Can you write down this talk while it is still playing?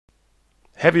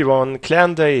Everyone,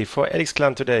 clan day for ADX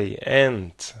clan today,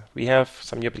 and we have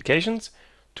some new applications.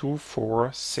 2,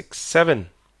 4, 6, 7.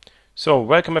 So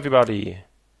welcome everybody.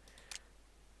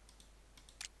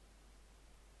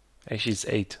 Actually it's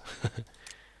 8.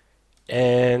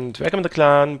 And welcome to the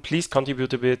clan. Please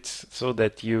contribute a bit so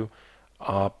that you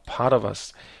are part of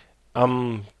us.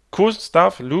 Cool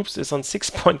stuff. Loops is on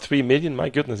 6.3 million. My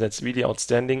goodness, that's really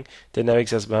outstanding.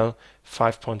 Dynamics as well,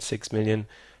 5.6 million.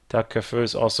 Dark Cafe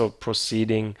is also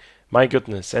proceeding. My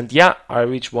goodness. And yeah, I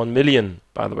reached 1 million,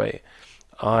 by the way.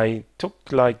 I took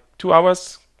like 2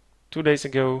 hours 2 days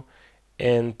ago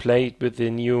and played with the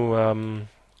new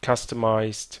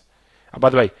customized. By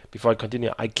the way, before I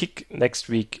continue, I kick next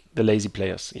week the lazy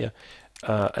players, yeah,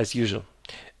 as usual.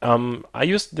 I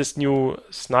used this new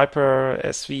Sniper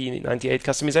SV98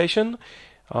 customization,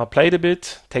 played a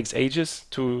bit, takes ages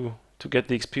to get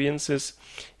the experiences,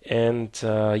 and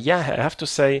yeah, I have to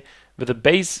say, with the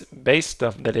base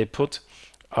stuff that they put,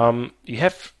 you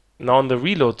have now in the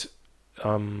reload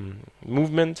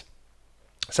movement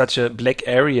such a black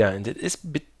area, and it is a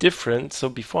bit different. So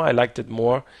before I liked it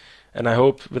more, and I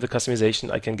hope with the customization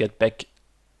I can get back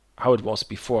how it was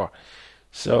before.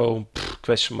 So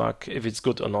question mark if it's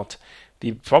good or not.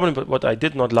 The problem, what I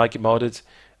did not like about it,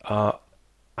 I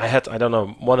had, I don't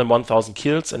know, more than 1,000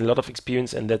 kills and a lot of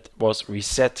experience, and that was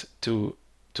reset to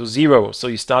 0. So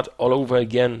you start all over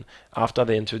again after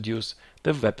they introduce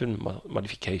the weapon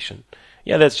modification.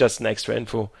 Yeah, that's just an extra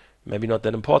info. Maybe not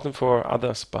that important for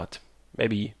others, but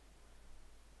maybe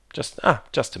just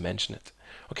to mention it.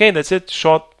 Okay, that's it.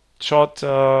 Short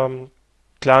clan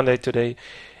day today,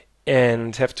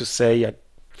 and have to say I'm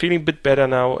feeling a bit better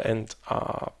now, and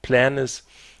plan is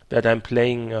that I'm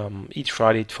playing each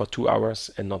Friday for 2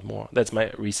 hours and not more. That's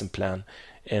my recent plan,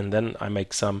 and then I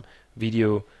make some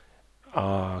video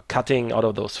cutting out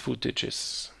of those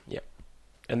footages. Yeah,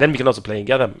 and then we can also play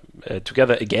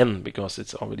together again, because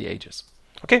it's already ages.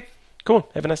 Okay, cool.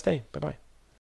 Have a nice day. Bye bye.